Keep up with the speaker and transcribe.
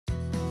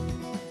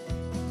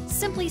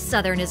Simply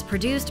Southern is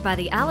produced by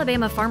the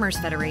Alabama Farmers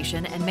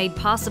Federation and made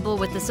possible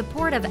with the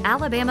support of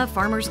Alabama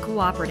Farmers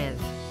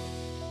Cooperative.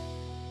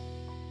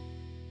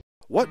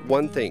 What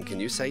one thing can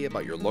you say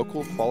about your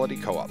local quality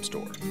co-op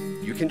store?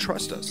 You can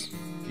trust us.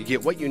 You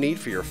get what you need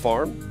for your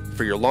farm,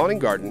 for your lawn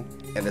and garden,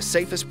 and the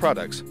safest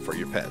products for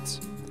your pets.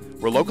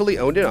 We're locally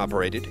owned and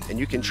operated, and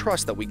you can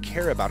trust that we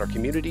care about our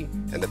community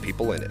and the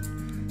people in it.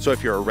 So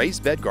if you're a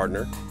raised bed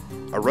gardener,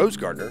 a rose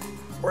gardener,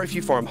 or if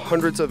you farm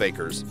hundreds of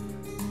acres,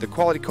 the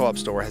Quality Co-op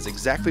Store has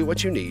exactly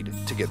what you need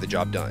to get the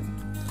job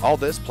done. All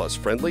this plus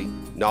friendly,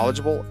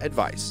 knowledgeable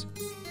advice.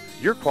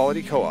 Your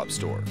Quality Co-op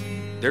Store.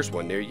 There's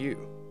one near you.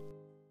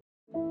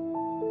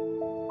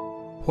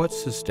 What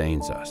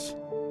sustains us?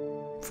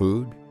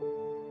 Food?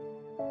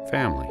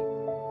 Family?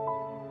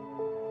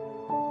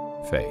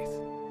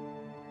 Faith.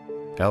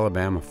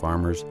 Alabama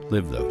farmers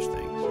live those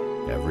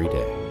things every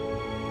day.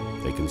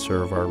 They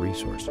conserve our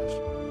resources,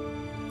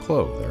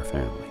 clothe our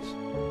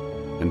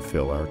families, and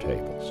fill our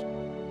tables.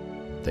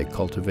 They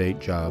cultivate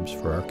jobs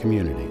for our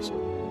communities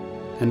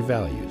and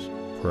values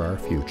for our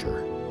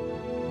future.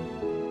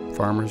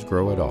 Farmers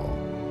grow it all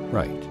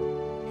right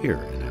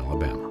here in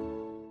Alabama.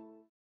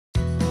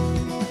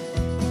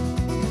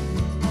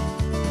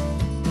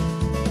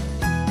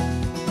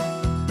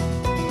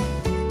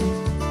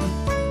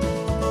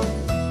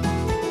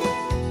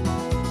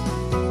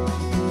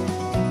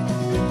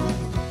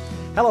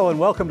 Hello and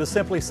welcome to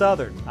Simply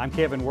Southern. I'm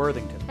Kevin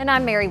Worthington. And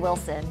I'm Mary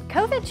Wilson.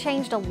 COVID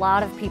changed a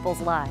lot of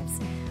people's lives.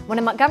 When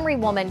a Montgomery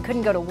woman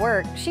couldn't go to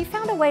work, she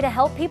found a way to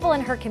help people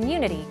in her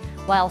community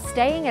while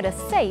staying at a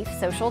safe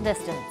social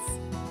distance.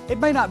 It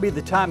may not be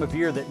the time of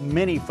year that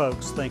many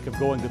folks think of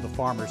going to the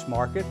farmer's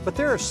market, but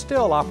there are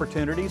still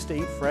opportunities to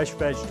eat fresh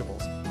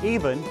vegetables,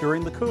 even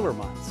during the cooler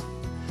months.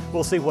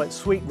 We'll see what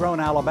Sweet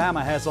Grown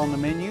Alabama has on the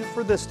menu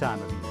for this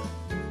time of year.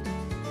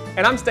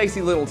 And I'm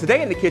Stacy Little.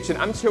 Today in the kitchen,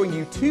 I'm showing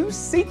you 2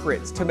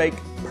 secrets to make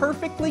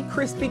perfectly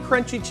crispy,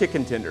 crunchy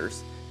chicken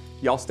tenders.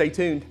 Y'all stay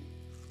tuned.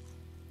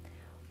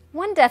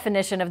 One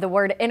definition of the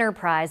word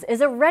enterprise is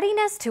a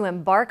readiness to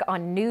embark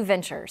on new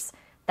ventures.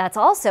 That's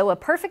also a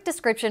perfect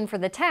description for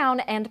the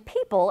town and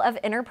people of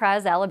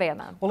Enterprise,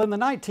 Alabama. Well, in the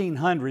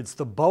 1900s,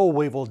 the boll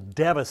weevil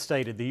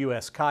devastated the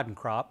U.S. cotton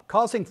crop,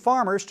 causing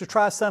farmers to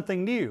try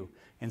something new.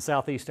 In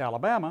southeast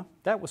Alabama,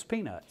 that was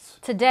peanuts.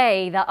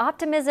 Today, the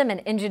optimism and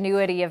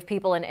ingenuity of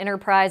people in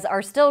Enterprise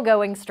are still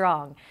going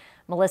strong.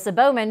 Melissa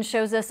Bowman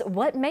shows us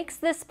what makes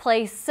this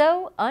place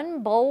so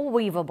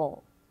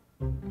unboll-weavable.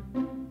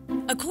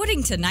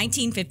 According to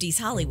 1950s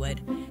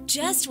Hollywood,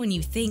 just when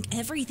you think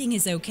everything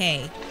is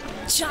okay,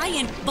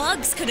 giant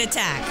bugs could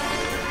attack.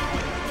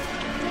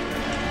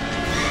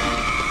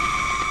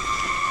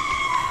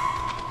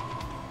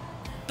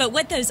 But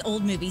what those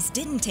old movies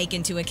didn't take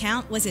into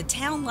account was a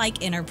town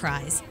like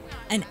Enterprise.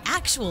 An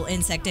actual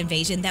insect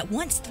invasion that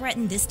once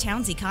threatened this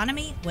town's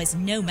economy was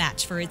no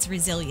match for its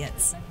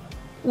resilience.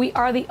 We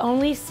are the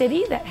only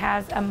city that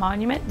has a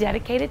monument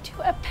dedicated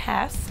to a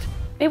pest.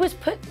 It was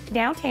put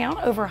downtown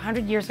over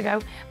 100 years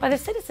ago by the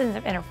citizens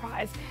of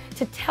Enterprise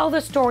to tell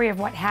the story of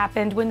what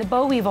happened when the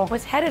boll weevil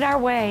was headed our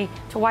way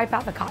to wipe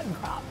out the cotton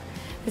crop.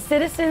 The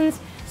citizens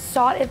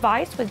sought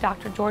advice with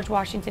Dr. George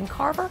Washington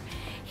Carver.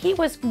 He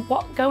was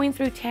going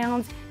through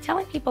towns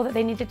telling people that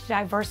they needed to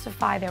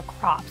diversify their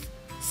crops.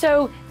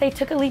 So they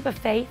took a leap of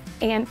faith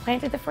and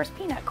planted the first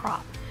peanut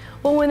crop.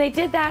 Well, when they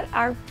did that,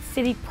 our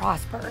city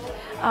prospered,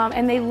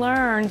 and they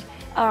learned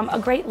a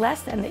great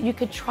lesson that you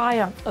could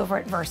triumph over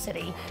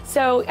adversity.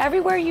 So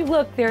everywhere you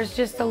look, there's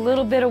just a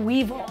little bit of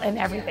weevil in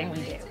everything we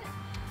do.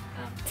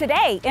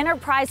 Today,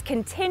 Enterprise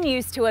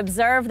continues to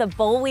observe the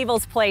boll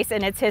weevil's place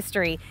in its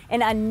history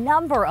in a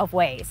number of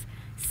ways,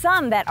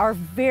 some that are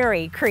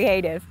very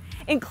creative,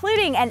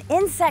 including an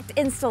insect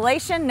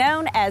installation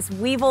known as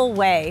Weevil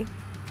Way.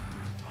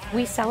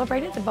 We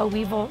celebrated the boll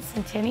weevil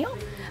centennial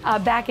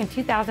back in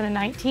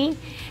 2019,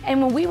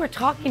 and when we were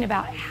talking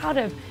about how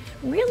to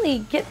really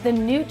get the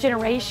new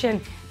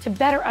generation to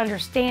better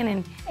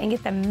understand and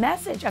get the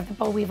message of the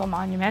boll weevil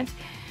monument,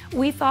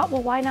 we thought,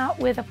 well, why not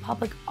with a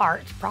public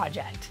art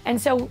project? And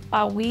so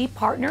we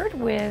partnered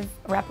with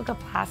Replica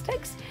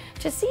Plastics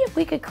to see if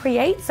we could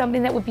create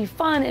something that would be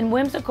fun and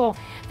whimsical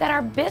that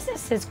our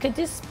businesses could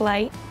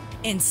display.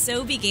 And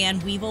so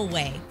began Weevil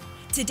Way.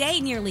 Today,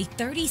 nearly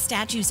 30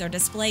 statues are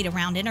displayed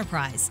around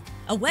Enterprise.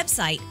 A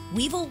website,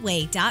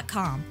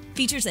 weevilway.com,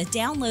 features a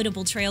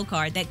downloadable trail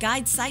card that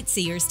guides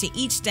sightseers to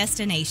each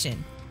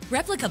destination.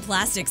 Replica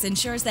Plastics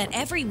ensures that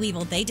every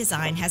weevil they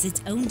design has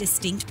its own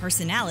distinct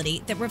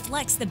personality that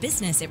reflects the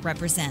business it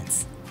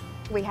represents.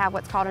 We have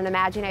what's called an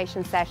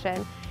imagination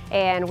session,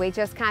 and we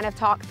just kind of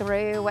talk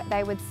through what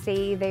they would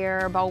see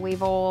their boll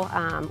weevil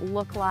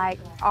look like.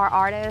 Our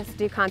artists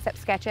do concept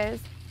sketches.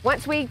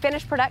 Once we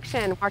finish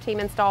production, our team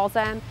installs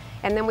them,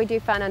 and then we do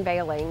fun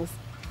unveilings.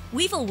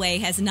 Weevil Way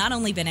has not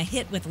only been a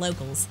hit with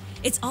locals,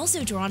 it's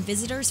also drawn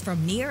visitors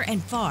from near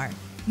and far,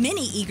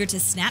 many eager to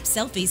snap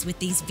selfies with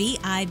these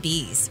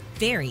VIBs,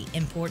 very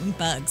important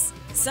bugs.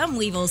 Some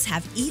weevils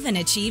have even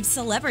achieved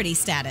celebrity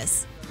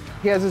status.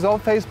 He has his own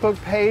Facebook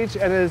page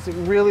and is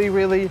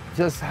really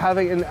just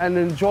having an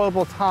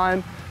enjoyable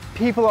time.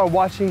 People are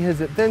watching his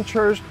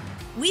adventures.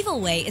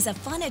 Weevil Way is a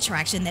fun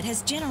attraction that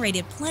has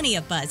generated plenty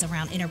of buzz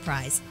around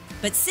Enterprise,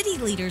 but city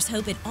leaders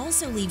hope it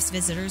also leaves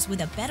visitors with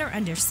a better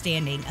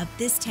understanding of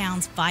this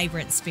town's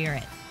vibrant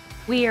spirit.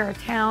 We are a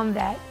town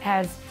that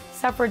has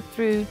suffered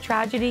through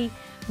tragedy,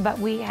 but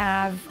we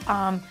have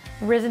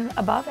risen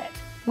above it.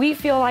 We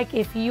feel like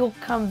if you'll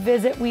come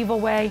visit Weevil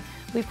Way,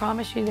 we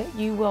promise you that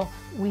you will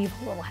weave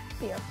a little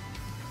happier.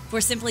 For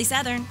Simply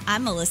Southern,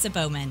 I'm Melissa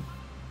Bowman.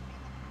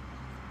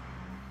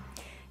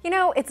 You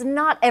know, it's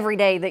not every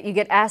day that you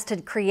get asked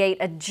to create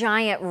a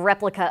giant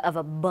replica of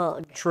a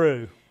bug.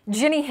 True.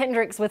 Jenny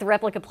Hendricks with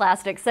Replica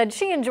Plastics said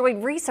she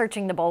enjoyed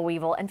researching the boll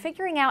weevil and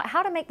figuring out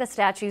how to make the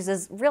statues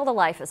as real to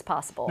life as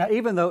possible. Now,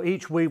 even though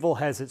each weevil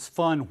has its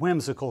fun,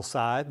 whimsical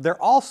side,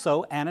 they're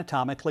also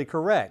anatomically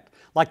correct.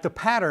 Like the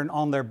pattern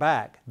on their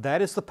back.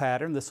 That is the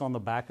pattern that's on the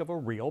back of a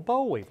real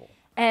boll weevil.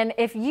 And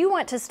if you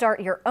want to start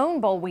your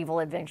own boll weevil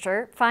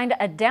adventure, find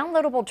a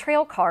downloadable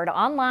trail card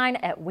online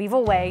at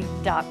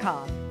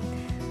weevilway.com.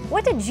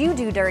 What did you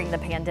do during the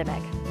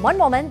pandemic? One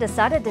woman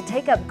decided to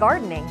take up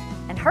gardening,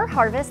 and her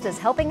harvest is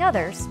helping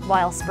others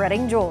while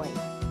spreading joy.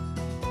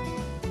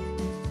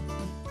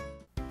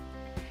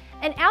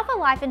 An Alpha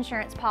life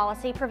insurance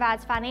policy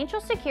provides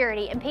financial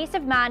security and peace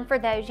of mind for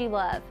those you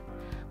love.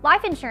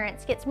 Life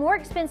insurance gets more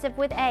expensive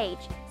with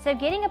age, so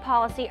getting a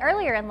policy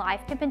earlier in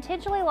life can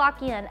potentially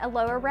lock in a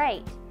lower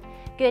rate.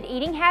 Good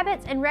eating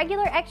habits and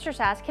regular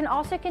exercise can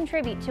also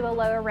contribute to a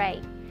lower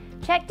rate.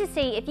 Check to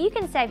see if you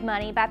can save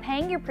money by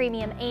paying your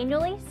premium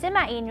annually,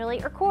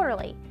 semi-annually, or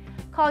quarterly.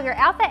 Call your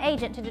Alpha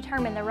agent to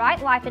determine the right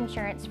life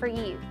insurance for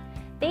you.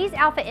 These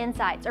Alpha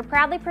Insights are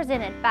proudly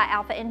presented by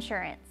Alpha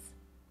Insurance.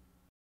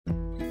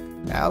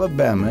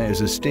 Alabama is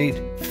a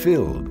state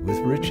filled with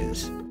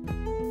riches,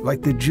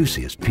 like the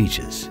juiciest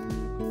peaches,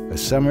 a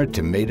summer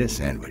tomato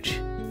sandwich,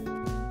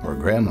 or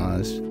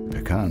Grandma's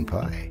pecan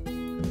pie.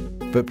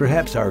 But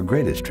perhaps our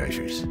greatest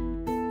treasures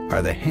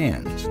are the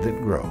hands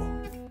that grow.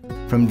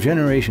 From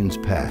generations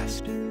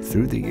past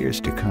through the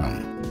years to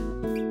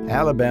come,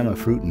 Alabama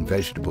fruit and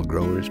vegetable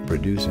growers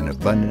produce an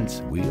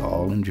abundance we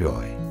all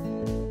enjoy.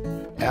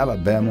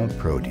 Alabama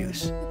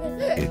produce.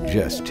 It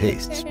just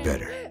tastes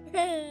better.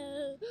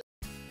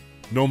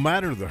 No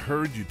matter the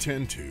herd you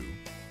tend to,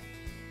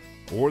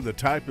 or the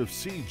type of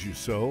seeds you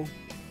sow,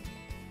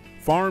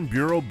 Farm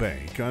Bureau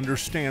Bank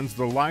understands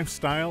the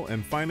lifestyle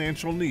and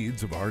financial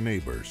needs of our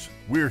neighbors.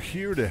 We're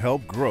here to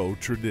help grow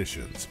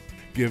traditions,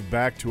 give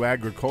back to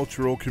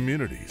agricultural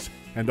communities,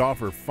 and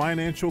offer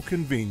financial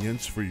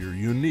convenience for your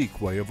unique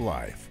way of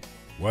life.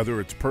 Whether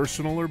it's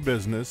personal or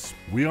business,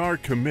 we are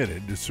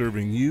committed to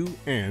serving you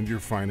and your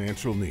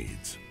financial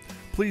needs.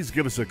 Please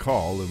give us a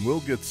call and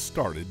we'll get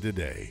started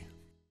today.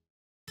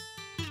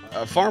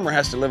 A farmer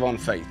has to live on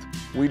faith.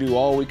 We do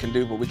all we can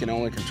do, but we can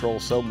only control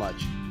so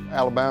much.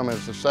 Alabama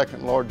is the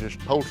second largest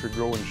poultry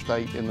growing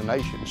state in the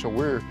nation, so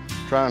we're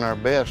trying our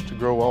best to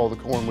grow all the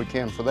corn we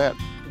can for that.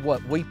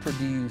 What we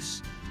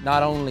produce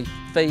not only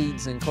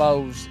feeds and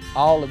clothes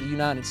all of the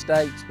United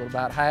States, but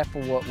about half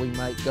of what we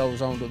make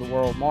goes on to the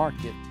world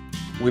market.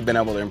 We've been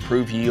able to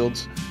improve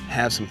yields,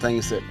 have some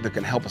things that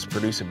can help us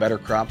produce a better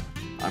crop.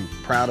 I'm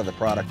proud of the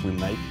product we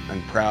make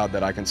and proud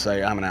that I can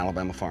say I'm an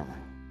Alabama farmer.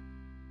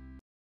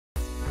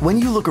 When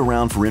you look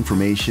around for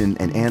information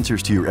and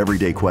answers to your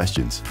everyday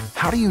questions,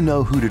 how do you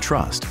know who to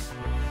trust?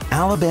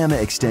 Alabama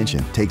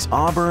Extension takes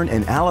Auburn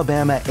and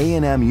Alabama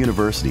A&M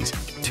universities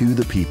to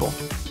the people.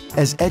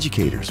 As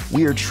educators,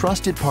 we are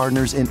trusted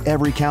partners in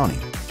every county,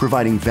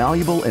 providing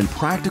valuable and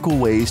practical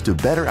ways to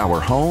better our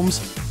homes,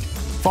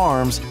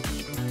 farms,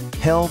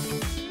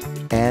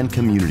 health, and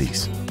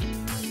communities.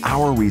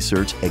 Our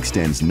research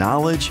extends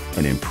knowledge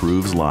and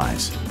improves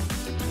lives.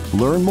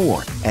 Learn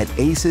more at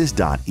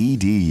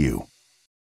aces.edu.